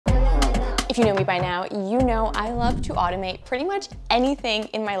If you know me by now, you know I love to automate pretty much anything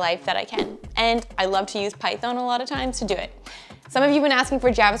in my life that I can. And I love to use Python a lot of times to do it. Some of you have been asking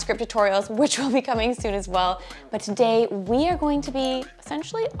for JavaScript tutorials, which will be coming soon as well. But today we are going to be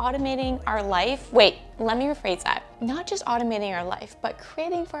essentially automating our life. Wait, let me rephrase that. Not just automating our life, but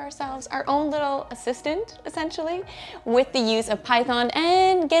creating for ourselves our own little assistant, essentially, with the use of Python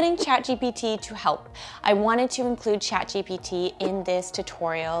and getting ChatGPT to help. I wanted to include ChatGPT in this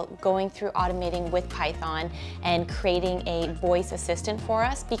tutorial, going through automating with Python and creating a voice assistant for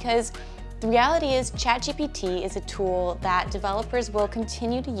us, because the reality is ChatGPT is a tool that developers will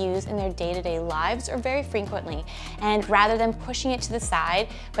continue to use in their day-to-day lives or very frequently. And rather than pushing it to the side,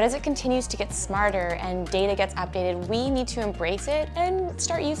 but as it continues to get smarter and data gets updated, we need to embrace it and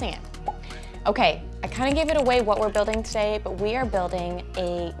start using it. Okay, I kind of gave it away what we're building today, but we are building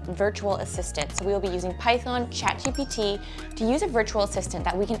a virtual assistant. So we will be using Python, ChatGPT to use a virtual assistant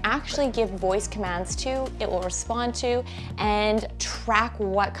that we can actually give voice commands to, it will respond to, and track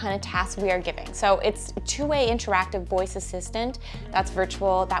what kind of tasks we are giving. So it's a two-way interactive voice assistant that's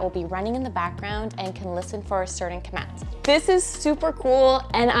virtual, that will be running in the background and can listen for certain commands. This is super cool,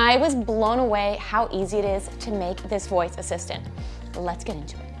 and I was blown away how easy it is to make this voice assistant. Let's get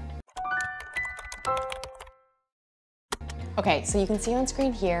into it. Okay, so you can see on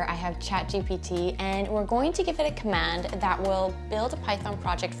screen here, I have ChatGPT, and we're going to give it a command that will build a Python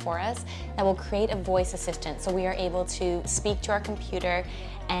project for us that will create a voice assistant. So we are able to speak to our computer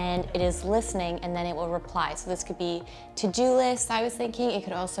and it is listening and then it will reply. So this could be to-do lists, I was thinking. It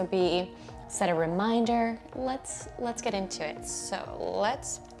could also be set a reminder. Let's get into it. So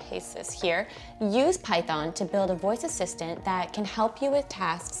let's paste this here. Use Python to build a voice assistant that can help you with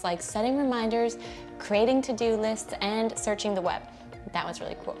tasks like setting reminders, creating to-do lists, and searching the web. That was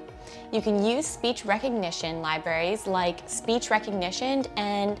really cool. You can use speech recognition libraries like speech recognition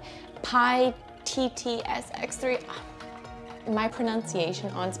and PyTTSX3. My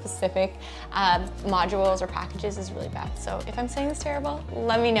pronunciation on specific modules or packages is really bad. So if I'm saying this terrible,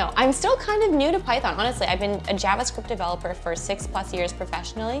 let me know. I'm still kind of new to Python, honestly. I've been a JavaScript developer for 6+ years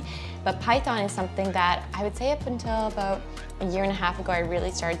professionally, but Python is something that I would say up until about a year and a half ago, I really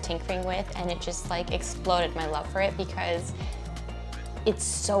started tinkering with, and it just like exploded my love for it because it's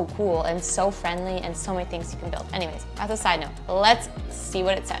so cool and so friendly and so many things you can build. Anyways, that's a side note. Let's see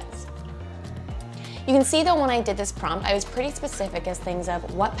what it says. You can see though when I did this prompt, I was pretty specific as things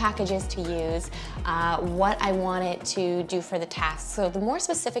of what packages to use, what I want it to do for the task. So the more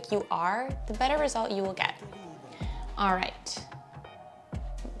specific you are, the better result you will get. All right,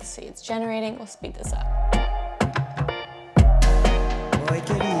 let's see, it's generating. We'll speed this up.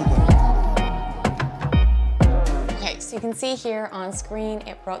 Okay, so you can see here on screen,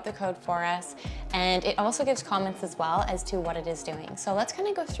 it wrote the code for us, and it also gives comments as well as to what it is doing. So let's kind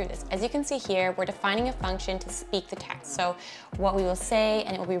of go through this. As you can see here, we're defining a function to speak the text. So what we will say,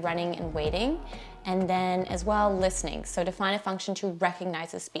 and it will be running and waiting, and then as well listening. So define a function to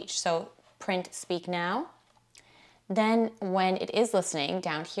recognize the speech. So print speak now. Then when it is listening,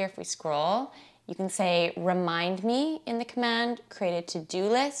 down here if we scroll, you can say remind me in the command, create a to-do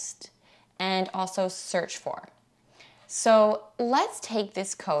list, and also search for. So let's take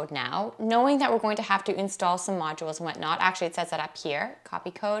this code now, knowing that we're going to have to install some modules and whatnot. Actually, it says that up here, copy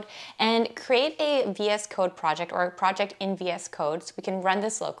code, and create a VS Code project or a project in VS Code so we can run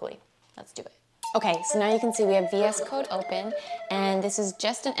this locally. Let's do it. Okay, so now you can see we have VS Code open, and this is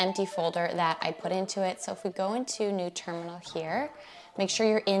just an empty folder that I put into it. So if we go into new terminal here, make sure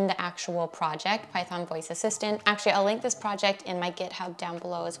you're in the actual project, Python Voice Assistant. Actually, I'll link this project in my GitHub down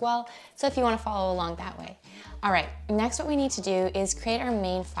below as well, so if you want to follow along that way. All right, next what we need to do is create our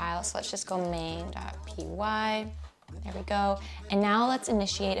main file. So let's just go main.py. There we go. And now let's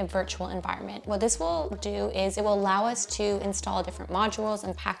initiate a virtual environment. What this will do is it will allow us to install different modules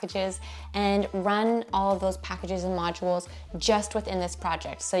and packages and run all of those packages and modules just within this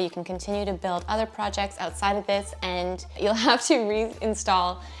project. So you can continue to build other projects outside of this, and you'll have to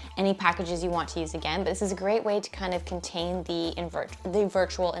reinstall any packages you want to use again. But this is a great way to kind of contain the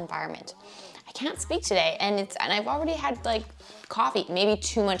virtual environment. I can't speak today, and I've already had like coffee. Maybe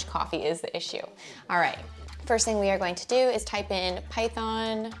too much coffee is the issue. All right. First thing we are going to do is type in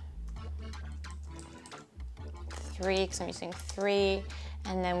Python 3, because I'm using 3,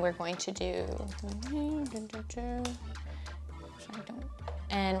 and then we're going to do,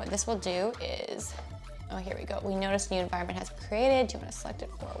 and what this will do is, oh, here we go. We notice new environment has been created. Do you want to select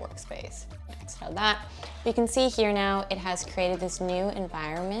it for a workspace? Exhale that. You can see here now it has created this new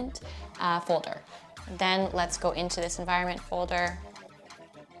environment folder. Then let's go into this environment folder.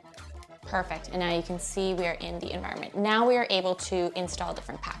 Perfect, and now you can see we are in the environment. Now we are able to install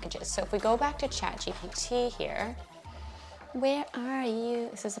different packages. So if we go back to ChatGPT here, where are you?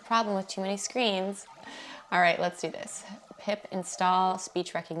 This is the problem with too many screens. All right, let's do this. Pip install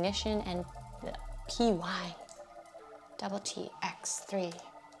speech recognition and PY, double T, X3.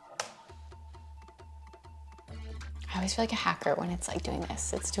 I always feel like a hacker when it's like doing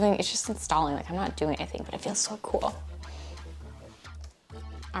this. It's just installing, like I'm not doing anything, but it feels so cool.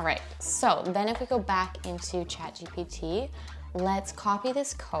 All right, so then if we go back into ChatGPT, let's copy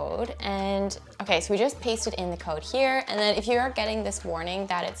this code and, okay, so we just pasted in the code here. And then if you are getting this warning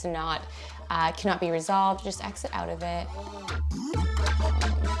that it's not, cannot be resolved, just exit out of it.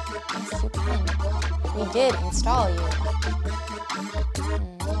 Yes, you can. We did install you.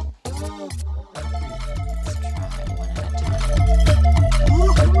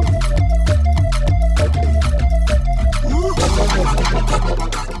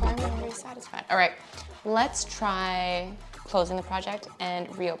 Satisfied. All right, let's try closing the project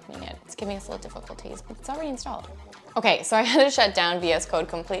and reopening it. It's giving us a little difficulties, but it's already installed. Okay, so I had to shut down VS Code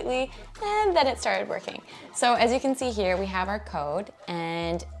completely, and then it started working. So as you can see here, we have our code,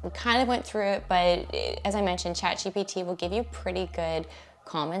 and we kind of went through it, but as I mentioned, ChatGPT will give you pretty good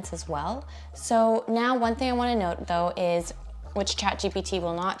comments as well. So now one thing I want to note though is, which ChatGPT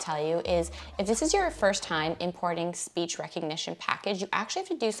will not tell you, is if this is your first time importing speech recognition package, you actually have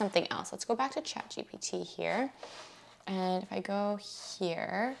to do something else. Let's go back to ChatGPT here. And if I go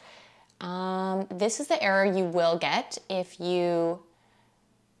here, this is the error you will get if you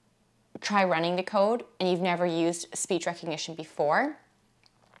try running the code and you've never used speech recognition before.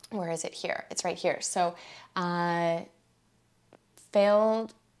 Where is it here? It's right here. So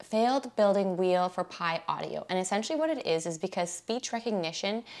failed building wheel for Pi audio. And essentially what it is because speech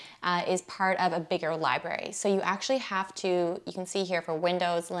recognition is part of a bigger library. So you actually have to, you can see here for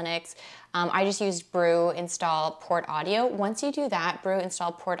Windows, Linux, I just used brew install port audio. Once you do that, brew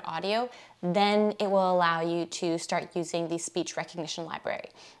install port audio, then it will allow you to start using the speech recognition library.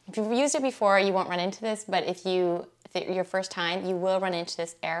 If you've used it before, you won't run into this, but if your first time, you will run into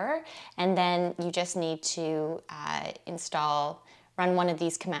this error, and then you just need to run one of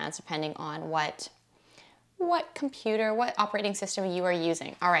these commands depending on what computer, what operating system you are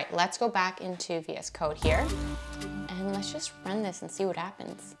using. All right, let's go back into VS Code here, and let's just run this and see what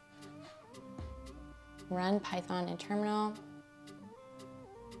happens. Run Python in terminal.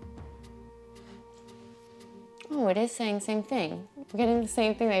 Oh, it is saying same thing. We're getting the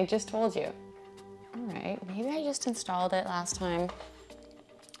same thing I just told you. All right, maybe I just installed it last time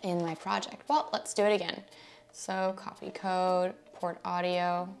in my project. Well, let's do it again. So copy code, port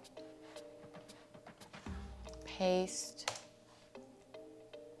audio, paste.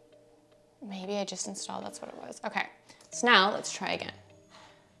 Maybe I just installed, that's what it was. Okay, so now let's try again.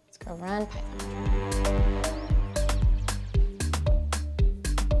 Let's go run Python.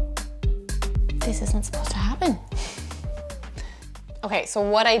 This isn't supposed to happen. Okay, so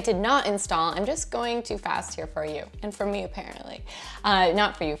what I did not install, I'm just going too fast here for you, and for me apparently.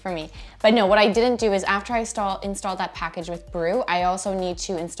 Not for you, for me. But no, what I didn't do is after I installed that package with Brew, I also need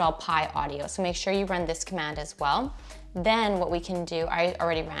to install Pi Audio. So make sure you run this command as well. Then what we can do, I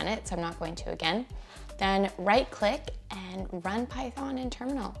already ran it, so I'm not going to again. Then right click and run Python in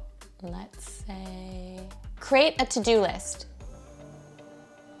terminal. Let's say, create a to-do list.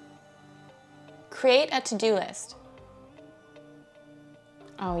 Create a to-do list.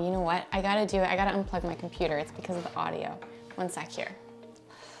 Oh, you know what? I gotta do it. I gotta unplug my computer. It's because of the audio. One sec here.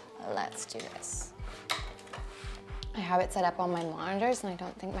 Let's do this. I have it set up on my monitors and I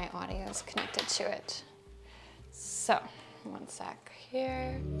don't think my audio is connected to it. So, one sec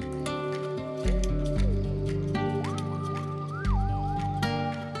here.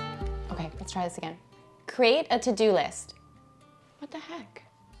 Okay, let's try this again. Create a to-do list. What the heck?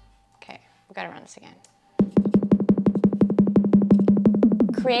 Okay, we gotta run this again.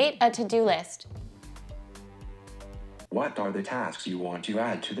 Create a to-do list. What are the tasks you want to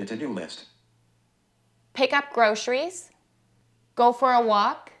add to the to-do list? Pick up groceries, go for a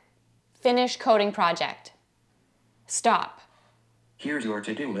walk, finish coding project. Stop. Here's your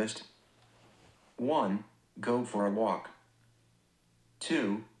to-do list. 1. Go for a walk.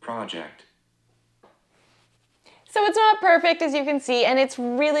 2. Project. So it's not perfect, as you can see, and it's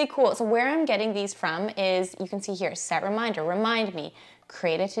really cool. So where I'm getting these from is, you can see here, set reminder, remind me,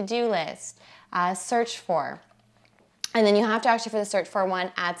 create a to-do list, search for. And then you have to actually, for the search for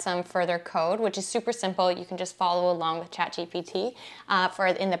one, add some further code, which is super simple. You can just follow along with ChatGPT.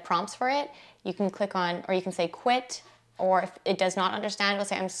 In the prompts for it, you can click on, or you can say quit, or if it does not understand, it'll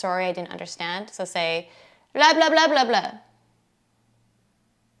say, I'm sorry, I didn't understand. So say, blah, blah, blah, blah, blah.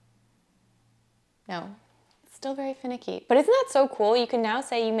 No, it's still very finicky. But isn't that so cool? You can now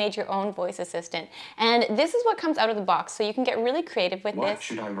say you made your own voice assistant. And this is what comes out of the box, so you can get really creative with this. What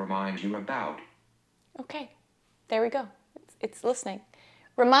should I remind you about? Okay, there we go. It's listening.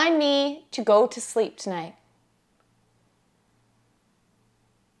 Remind me to go to sleep tonight.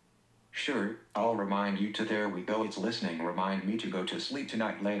 Sure, I'll remind you to. There we go, it's listening. Remind me to go to sleep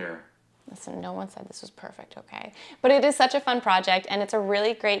tonight later. Listen, no one said this was perfect, okay? But it is such a fun project, and it's a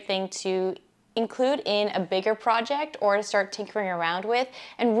really great thing to include in a bigger project or to start tinkering around with,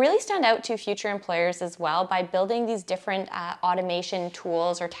 and really stand out to future employers as well by building these different automation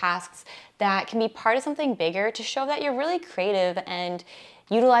tools or tasks that can be part of something bigger to show that you're really creative and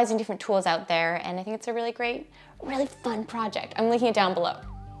utilizing different tools out there. And I think it's a really great, really fun project. I'm linking it down below.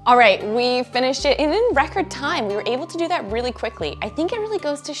 All right, we finished it in record time. We were able to do that really quickly. I think it really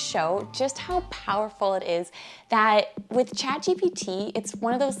goes to show just how powerful it is that with ChatGPT, it's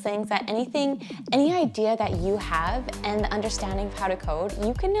one of those things that any idea that you have and the understanding of how to code,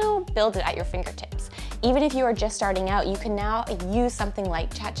 you can now build it at your fingertips. Even if you are just starting out, you can now use something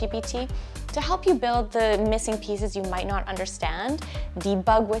like ChatGPT to help you build the missing pieces you might not understand,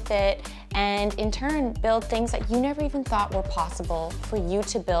 debug with it, and in turn build things that you never even thought were possible for you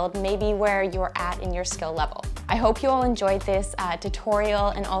to build, maybe where you're at in your skill level. I hope you all enjoyed this tutorial,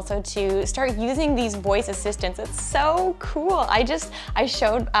 and also to start using these voice assistants. It's so cool. I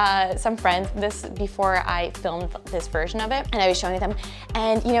showed some friends this before I filmed this version of it, and I was showing them,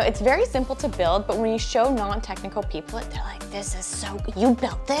 and you know, it's very simple to build, but when you show non-technical people it, they're like, this is so good. You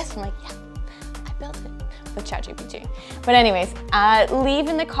built this? I'm like, yeah, I built it with ChatGPT. But anyways, leave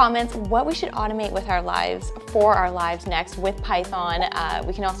in the comments what we should automate with our lives, for our lives next with Python.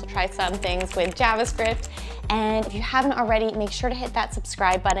 We can also try some things with JavaScript. And if you haven't already, make sure to hit that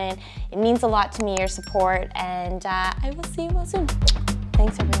subscribe button. It means a lot to me, your support, and I will see you all soon.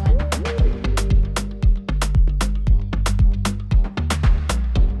 Thanks, everyone.